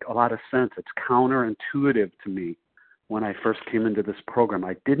doesn't make a lot of sense. It's counterintuitive to me. When I first came into this program,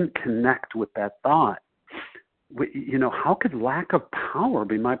 I didn't connect with that thought. How could lack of power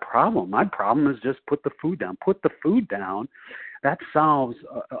be my problem? My problem is just put the food down. Put the food down. That solves,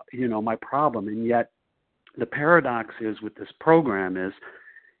 my problem. And yet, the paradox is with this program is,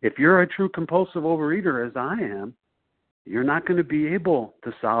 if you're a true compulsive overeater, as I am, you're not going to be able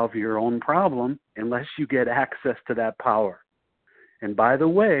to solve your own problem unless you get access to that power. And by the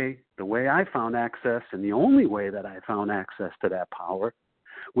way I found access, and the only way that I found access to that power,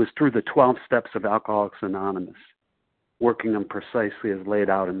 was through the 12 steps of Alcoholics Anonymous, working them precisely as laid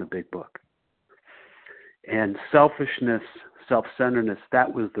out in the big book. And selfishness, self-centeredness,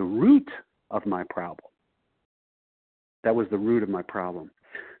 that was the root of my problem. That was the root of my problem.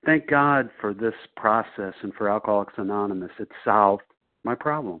 Thank God for this process and for Alcoholics Anonymous. It solved my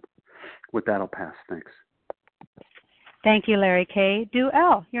problem. With that, I'll pass. Thanks. Thank you, Larry K. Do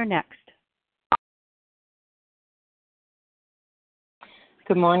L, you're next.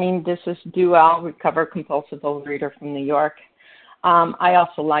 Good morning. This is Do L, recovered compulsive overeater from New York. I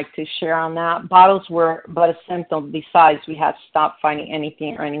also like to share on that. Bottles were but a symptom. Besides, we have to stop fighting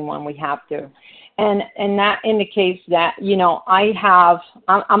anything or anyone. We have to. And that indicates that,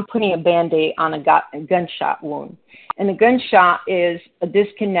 I'm putting a Band-Aid on a gunshot wound. And the gunshot is a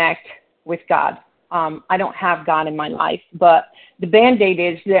disconnect with God. I don't have God in my life, but the Band-Aid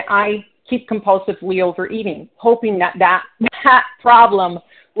is that I keep compulsively overeating, hoping that problem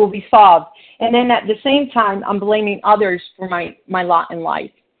will be solved. And then at the same time, I'm blaming others for my lot in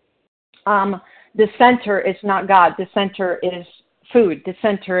life. The center is not God. The center is food. The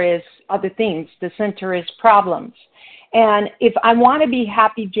center is other things. The center is problems. And if I want to be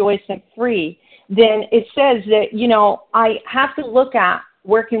happy, joyous, and free, then it says that, I have to look at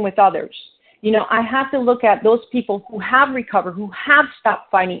working with others. I have to look at those people who have recovered, who have stopped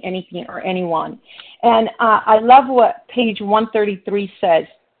fighting anything or anyone. And I love what page 133 says.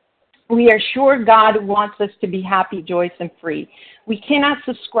 We are sure God wants us to be happy, joyous, and free. We cannot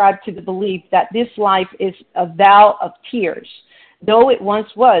subscribe to the belief that this life is a vale of tears, though it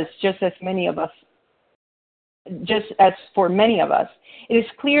once was, just as for many of us. It is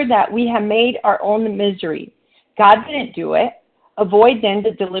clear that we have made our own misery. God didn't do it. Avoid then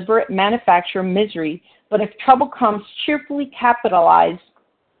the deliberate manufacture of misery, but if trouble comes, cheerfully capitalize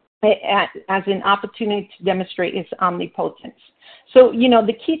as an opportunity to demonstrate his omnipotence. So,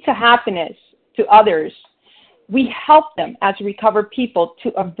 the key to happiness to others, we help them as recovered people to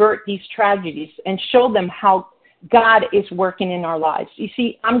avert these tragedies and show them how God is working in our lives. You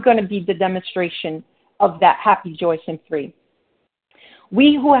see, I'm going to be the demonstration of that happy, joyous, and free.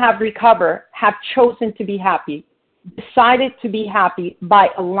 We who have recovered have chosen to be happy, decided to be happy by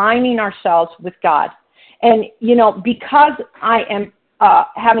aligning ourselves with God. And, because I am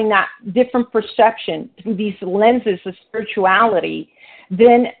having that different perception through these lenses of spirituality,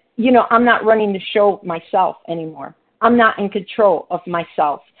 then, I'm not running the show myself anymore. I'm not in control of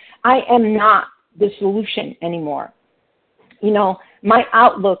myself. I am not the solution anymore. My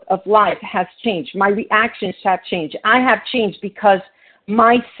outlook of life has changed. My reactions have changed. I have changed because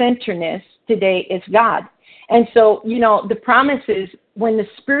my centeredness today is God. And so, the promise is when the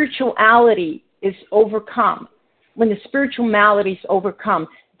spirituality is overcome, when the spiritual malady is overcome,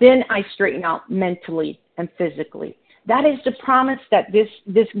 then I straighten out mentally and physically. That is the promise that this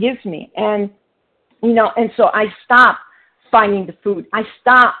gives me. And, and so I stop finding the food. I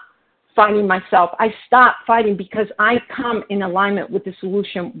stop fighting myself. I stop fighting because I come in alignment with the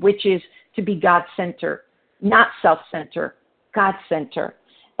solution, which is to be God-centered, not self-centered, God-centered.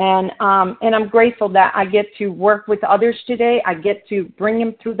 And I'm grateful that I get to work with others today. I get to bring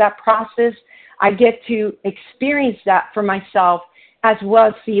them through that process. I get to experience that for myself as well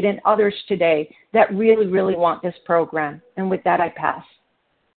as see it in others today that really, really want this program. And with that, I pass.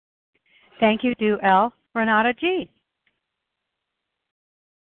 Thank you, Do L. Renata G.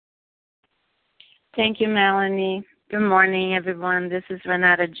 Thank you, Melanie. Good morning, everyone. This is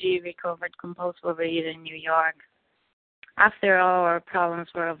Renata G., recovered compulsive overeater in New York. After all, our problems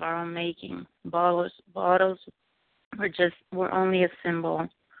were of our own making. Bottles were only a symbol.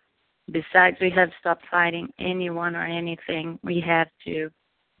 Besides, we have stopped fighting anyone or anything. We have to.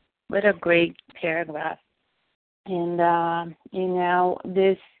 What a great paragraph. And,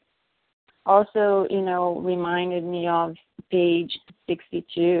 this also, reminded me of page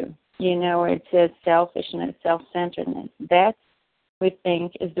 62, where it says selfishness, self-centeredness. That, we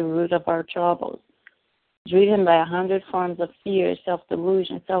think, is the root of our troubles. Driven by 100 forms of fear,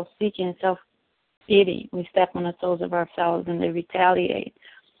 self-delusion, self-seeking, self-pity, we step on the toes of our fellows and they retaliate.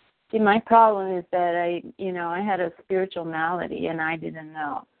 See, my problem is that I had a spiritual malady and I didn't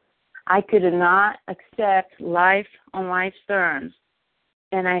know. I could not accept life on life's terms,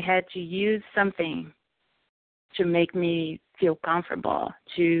 and I had to use something to make me feel comfortable,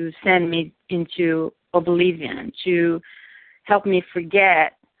 to send me into oblivion, to help me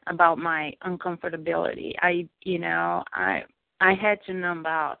forget about my uncomfortability. I had to numb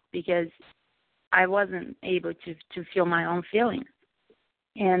out because I wasn't able to feel my own feelings.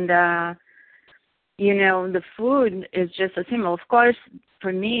 And, the food is just a symbol. Of course,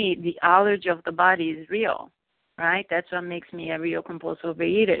 for me, the allergy of the body is real, right? That's what makes me a real compulsive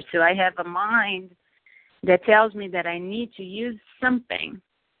overeater. So I have a mind that tells me that I need to use something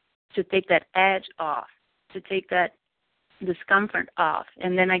to take that edge off, to take that discomfort off.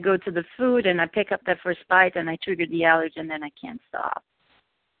 And then I go to the food and I pick up that first bite and I trigger the allergy and then I can't stop.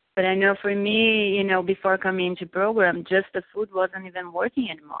 But I know for me, before coming into program, just the food wasn't even working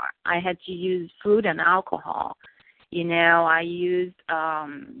anymore. I had to use food and alcohol. I used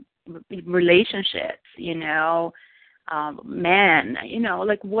relationships, men,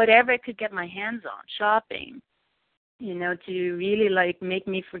 like whatever I could get my hands on, shopping, to really make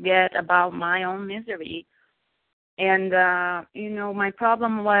me forget about my own misery. And, my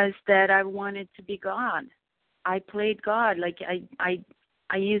problem was that I wanted to be God. I played God.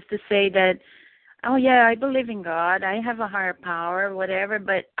 I used to say that, oh, yeah, I believe in God. I have a higher power, whatever.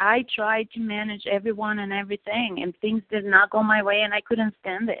 But I tried to manage everyone and everything, and things did not go my way, and I couldn't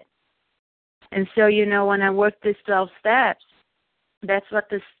stand it. And so, when I worked these 12 steps, that's what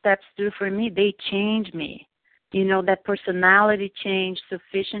the steps do for me. They change me. That personality change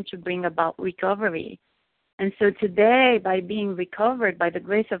sufficient to bring about recovery. And so today, by being recovered, by the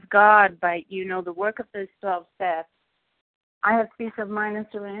grace of God, by, the work of those 12 steps, I have peace of mind and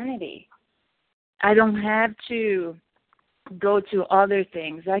serenity. I don't have to go to other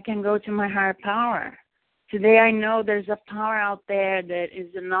things. I can go to my higher power. Today I know there's a power out there that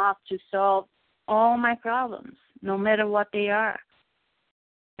is enough to solve all my problems, no matter what they are.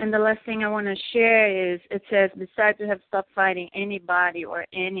 And the last thing I want to share is it says, besides we have stopped fighting anybody or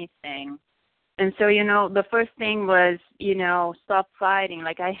anything. And so, the first thing was, stop fighting.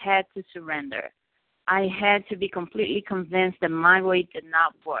 I had to surrender. I had to be completely convinced that my way did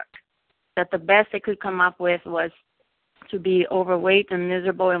not work, that the best I could come up with was to be overweight and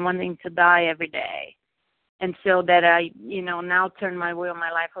miserable and wanting to die every day. And so that I, now turn my will,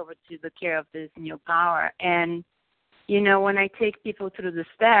 my life over to the care of this new power. And, when I take people through the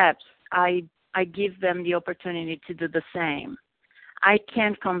steps, I give them the opportunity to do the same. I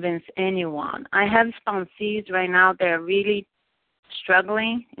can't convince anyone. I have sponsees right now that are really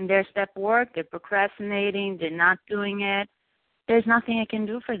struggling in their step work. They're procrastinating. They're not doing it. There's nothing I can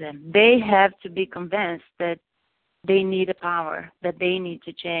do for them. They have to be convinced that they need a power, that they need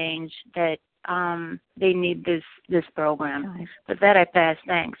to change, that they need this program. With that, I pass.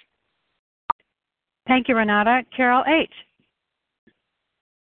 Thanks. Thank you, Renata. Carol H.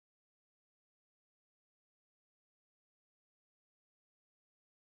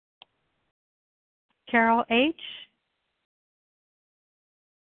 Carol H.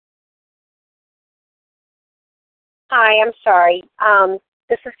 Hi, I'm sorry.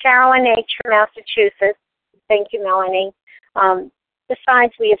 This is Carolyn H. from Massachusetts. Thank you, Melanie.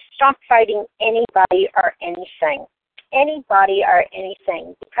 Besides, we have stopped fighting anybody or anything. Anybody or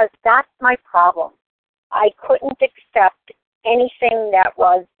anything, because that's my problem. I couldn't accept anything that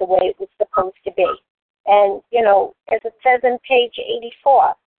was the way it was supposed to be. And, as it says in page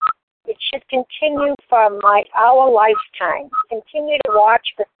 84, it should continue for our lifetime. Continue to watch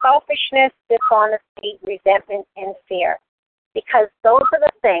for selfishness, dishonesty, resentment, and fear. Because those are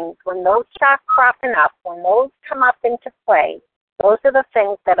the things, when those start cropping up, when those come up into play, those are the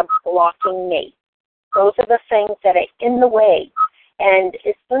things that are blocking me. Those are the things that are in the way. And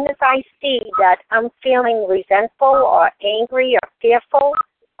as soon as I see that I'm feeling resentful or angry or fearful,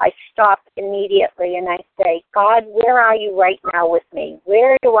 I stop immediately and I say, God, where are you right now with me?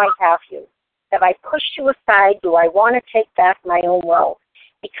 Where do I have you? Have I pushed you aside? Do I want to take back my own will?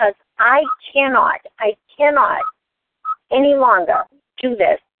 Because I cannot any longer do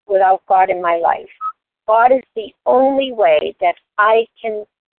this without God in my life. God is the only way that I can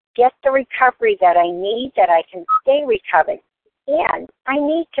get the recovery that I need, that I can stay recovered. And I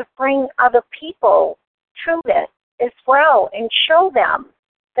need to bring other people through this as well and show them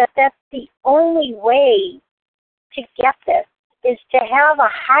that that's the only way to get this, is to have a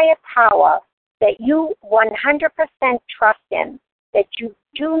higher power that you 100% trust in, that you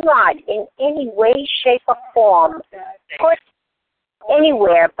do not in any way, shape, or form put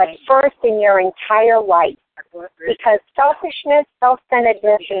anywhere but first in your entire life. Because selfishness,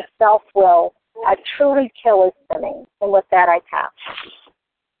 self-centeredness, and self-will are truly killers for me. And with that, I pass.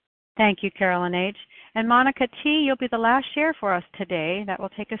 Thank you, Carolyn H. And Monica T., you'll be the last share for us today. That will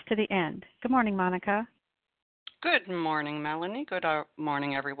take us to the end. Good morning, Monica. Good morning, Melanie. Good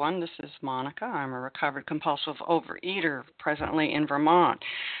morning, everyone. This is Monica. I'm a recovered compulsive overeater, presently in Vermont.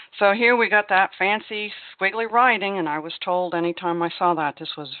 So here we got that fancy squiggly writing, and I was told anytime I saw that this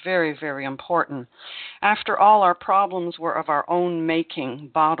was very, very important. After all, our problems were of our own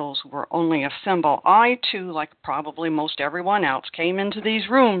making. Bottles were only a symbol. I, too, like probably most everyone else, came into these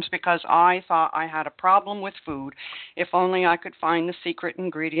rooms because I thought I had a problem with food. If only I could find the secret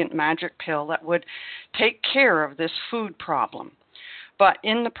ingredient magic pill that would take care of this food problem. But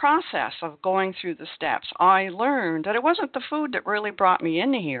in the process of going through the steps, I learned that it wasn't the food that really brought me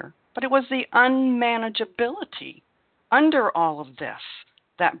into here, but it was the unmanageability under all of this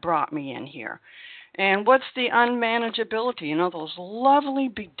that brought me in here. And what's the unmanageability? Those lovely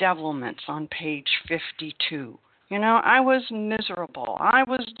bedevilments on page 52. I was miserable. I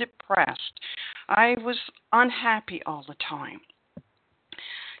was depressed. I was unhappy all the time.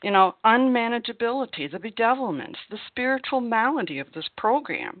 Unmanageability, the bedevilments, the spiritual malady of this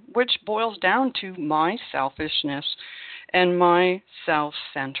program, which boils down to my selfishness and my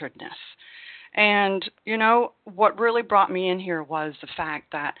self-centeredness. And, what really brought me in here was the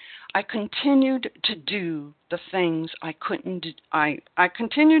fact that I continued to do the things I couldn't do. I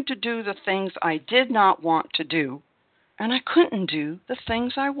continued to do the things I did not want to do, and I couldn't do the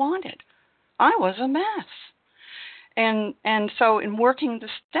things I wanted. I was a mess. And so in working the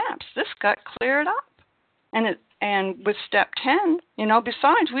steps, this got cleared up. And with step 10,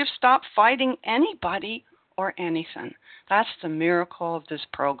 besides, we've stopped fighting anybody or anything. That's the miracle of this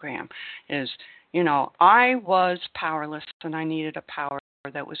program is, I was powerless and I needed a power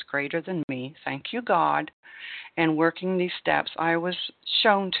that was greater than me. Thank you, God. And working these steps, I was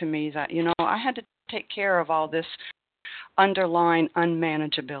shown to me that, I had to take care of all this underlying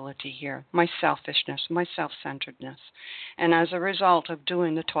unmanageability here, my selfishness, my self-centeredness. And as a result of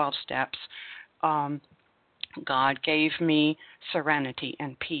doing the 12 steps, God gave me serenity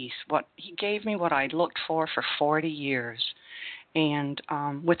and peace. He gave me what I looked for 40 years. And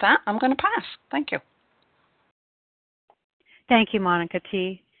with that, I'm going to pass. Thank you. Thank you, Monica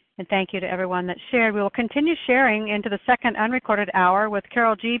T. And thank you to everyone that shared. We will continue sharing into the second unrecorded hour with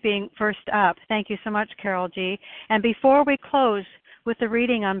Carol G. being first up. Thank you so much, Carol G. And before we close with the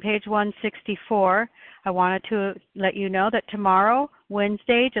reading on page 164, I wanted to let you know that tomorrow,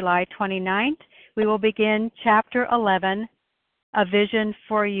 Wednesday, July 29th, we will begin Chapter 11, A Vision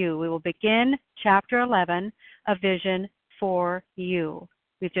for You. We will begin Chapter 11, A Vision for You.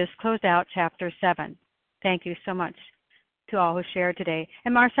 We've just closed out Chapter 7. Thank you so much to all who shared today.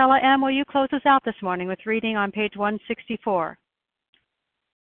 And Marcella M., will you close us out this morning with reading on page 164?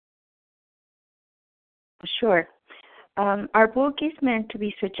 Sure. Our book is meant to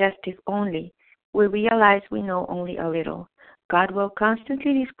be suggestive only. We realize we know only a little. God will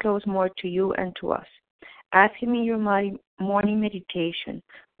constantly disclose more to you and to us. Ask Him in your morning meditation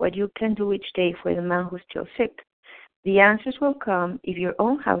what you can do each day for the man who's still sick. The answers will come if your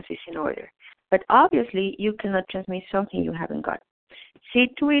own house is in order. But obviously, you cannot transmit something you haven't got. See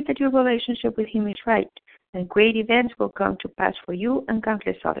to it that your relationship with Him is right, and great events will come to pass for you and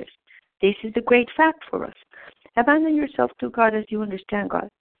countless others. This is the great fact for us. Abandon yourself to God as you understand God.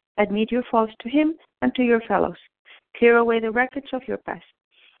 Admit your faults to Him and to your fellows. Clear away the wreckage of your past.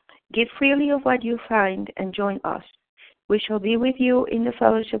 Give freely of what you find and join us. We shall be with you in the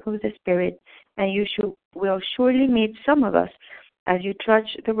fellowship of the Spirit, and you will surely meet some of us as you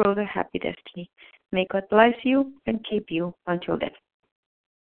trudge the road of happy destiny. May God bless you and keep you until then.